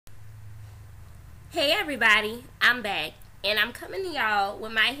Hey everybody, I'm back and I'm coming to y'all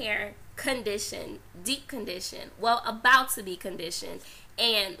with my hair conditioned, deep conditioned, well about to be conditioned.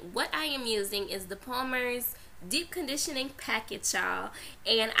 And what I am using is the Palmer's deep conditioning package, y'all.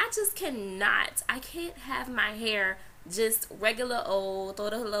 And I can't have my hair just regular old,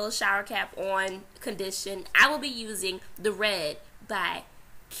 throw the little shower cap on, condition. I will be using the Red by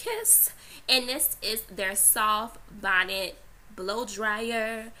Kiss, and this is their soft bonnet blow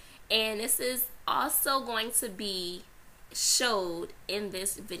dryer, and this is also going to be showed in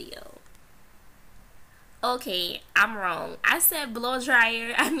this video. Okay, I'm wrong. I said blow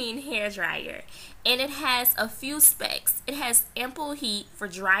dryer, I mean hair dryer. And it has a few specs. It has ample heat for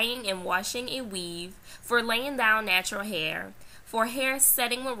drying and washing a weave, for laying down natural hair, for hair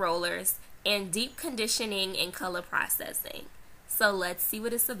setting with rollers, and deep conditioning and color processing. So let's see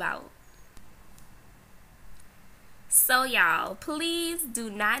what it's about. So y'all, please do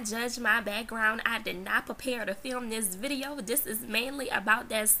not judge my background. I did not prepare to film this video. This is mainly about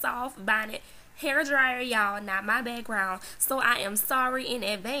that soft bonnet hair dryer, y'all, not my background. So I am sorry in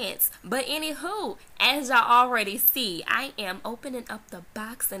advance. But anywho, as y'all already see, I am opening up the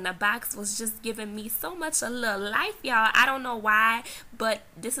box, and the box was just giving me so much a little life, y'all. I don't know why, but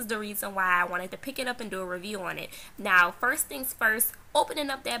this is the reason why I wanted to pick it up and do a review on it. Now, first things first, opening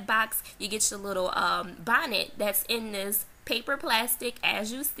up that box, you get your little bonnet that's in this paper plastic,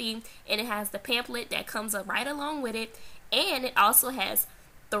 as you see, and it has the pamphlet that comes up right along with it, and it also has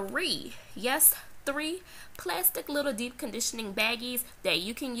three plastic little deep conditioning baggies that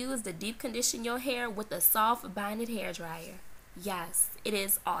you can use to deep condition your hair with a soft bonnet hair dryer. Yes, it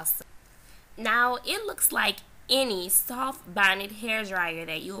is awesome. Now, it looks like any soft bonnet hair dryer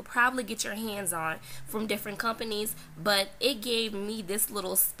that you will probably get your hands on from different companies, but it gave me this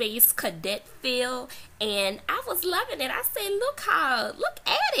little space cadet feel, and I was loving it. I said, look at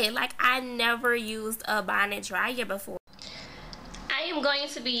it. Like, I never used a bonnet dryer before. I am going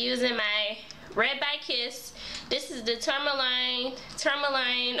to be using my Red by Kiss. This is the Tourmaline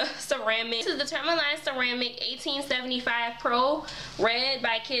ceramic. This is the Tourmaline ceramic 1875 Pro Red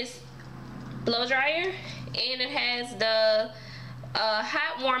by Kiss blow dryer, and it has the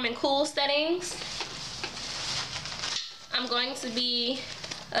hot, warm, and cool settings. I'm going to be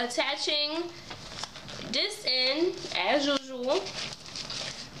attaching this in, as usual,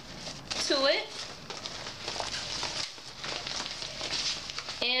 to it,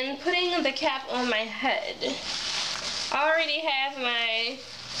 and putting the cap on my head. I already have my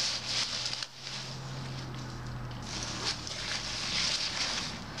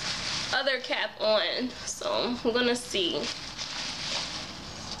other cap on, so we're gonna see. I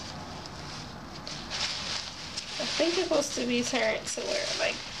think it's supposed to be turned to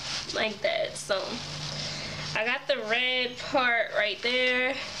where like that. So I got the red part right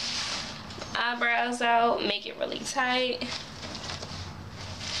there. Eyebrows out, make it really tight.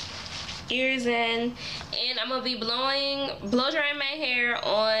 Ears in, and I'm gonna be blow drying my hair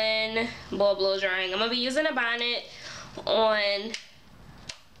on, blow drying. I'm gonna be using a bonnet on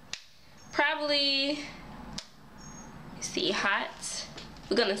probably, see, hot.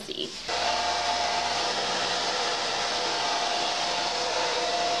 We're gonna see.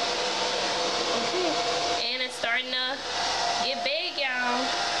 Okay, and it's starting to get big, y'all.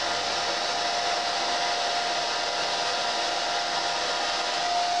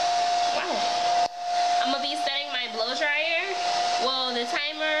 I'm gonna be setting my blow dryer, well, the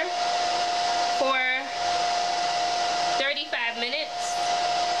timer, for 35 minutes.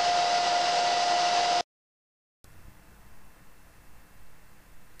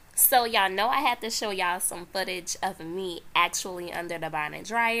 So y'all know I had to show y'all some footage of me actually under the bonnet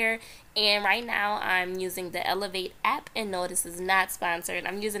dryer, and right now I'm using the Elevate app, and no, this is not sponsored.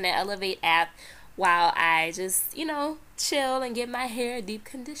 I'm using the Elevate app while I just, you know, chill and get my hair deep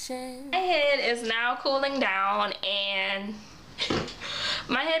conditioned. My head is now cooling down, and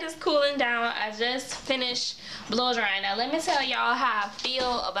my head is cooling down. I just finished blow drying. Now let me tell y'all how I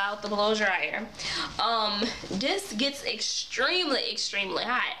feel about the blow dryer. This gets extremely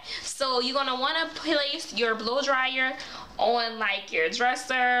hot, so you're gonna want to place your blow dryer on like your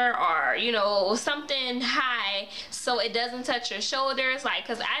dresser, or you know, something high so it doesn't touch your shoulders. Like,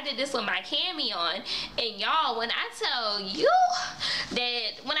 cause I did this with my cami on, and y'all, when I tell y'all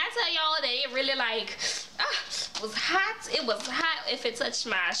that it really like was hot, it was hot. If it touched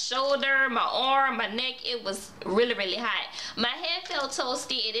my shoulder, my arm, my neck, it was really hot. My head felt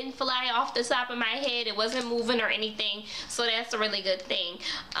toasty. It didn't fly off the top of my head. It wasn't moving or anything, so that's a really good thing.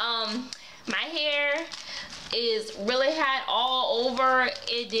 My hair is really hot all over.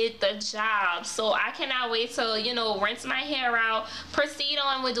 It did the job. So I cannot wait to, you know, rinse my hair out, proceed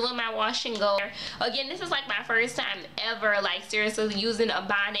on with doing my wash and go. Again, this is like my first time ever, like seriously using a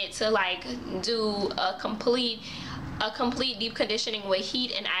bonnet to like do a complete deep conditioning with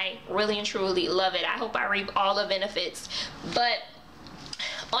heat, and I really and truly love it. I hope I reap all the benefits. But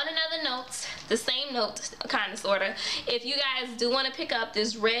on another note, the same note, kind of sort of, if you guys do want to pick up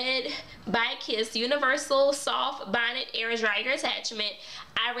this red by Kiss universal soft bonnet air dryer attachment,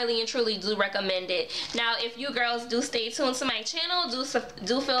 I really and truly do recommend it. Now, if you girls do stay tuned to my channel,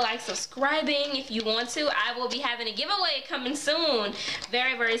 do feel like subscribing if you want to. I will be having a giveaway coming soon,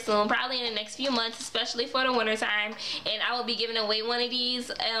 very, very soon, probably in the next few months, especially for the winter time, and I will be giving away one of these,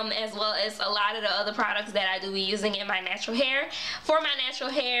 as well as a lot of the other products that I do be using in my natural hair, for my natural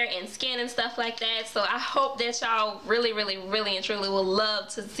hair and skin and stuff like that. So I hope that y'all really, really, really and truly will love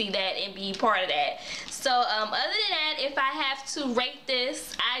to see that and be part of that. So other than that, if I have to rate this,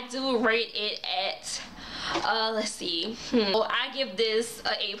 I do rate it at let's see, I give this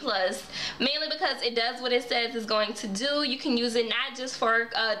a A+, mainly because it does what it says it's going to do. You can use it not just for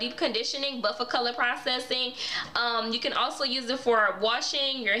deep conditioning, but for color processing. You can also use it for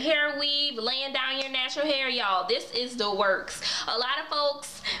washing your hair weave, laying down your natural hair. Y'all, this is the works. A lot of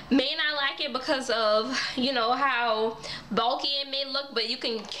folks may not like it because of, you know, how bulky it may look, but you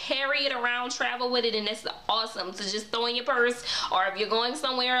can carry it around, travel with it, and it's awesome to just throw in your purse, or if you're going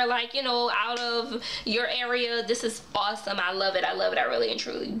somewhere like, you know, out of your area, this is awesome. I love it. I love it. I really and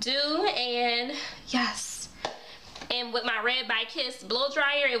truly do. And yes, and with my red by Kiss blow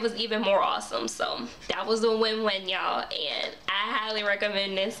dryer, it was even more awesome. So that was a win-win, y'all, and I highly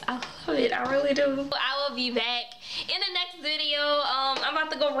recommend this. I love it. I really do. I will be back in the next video. I'm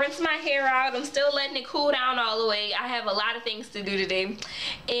about to go rinse my hair out. I'm still letting it cool down all the way. I have a lot of things to do today,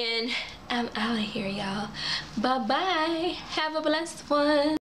 and I'm out of here, y'all. Bye bye. Have a blessed one.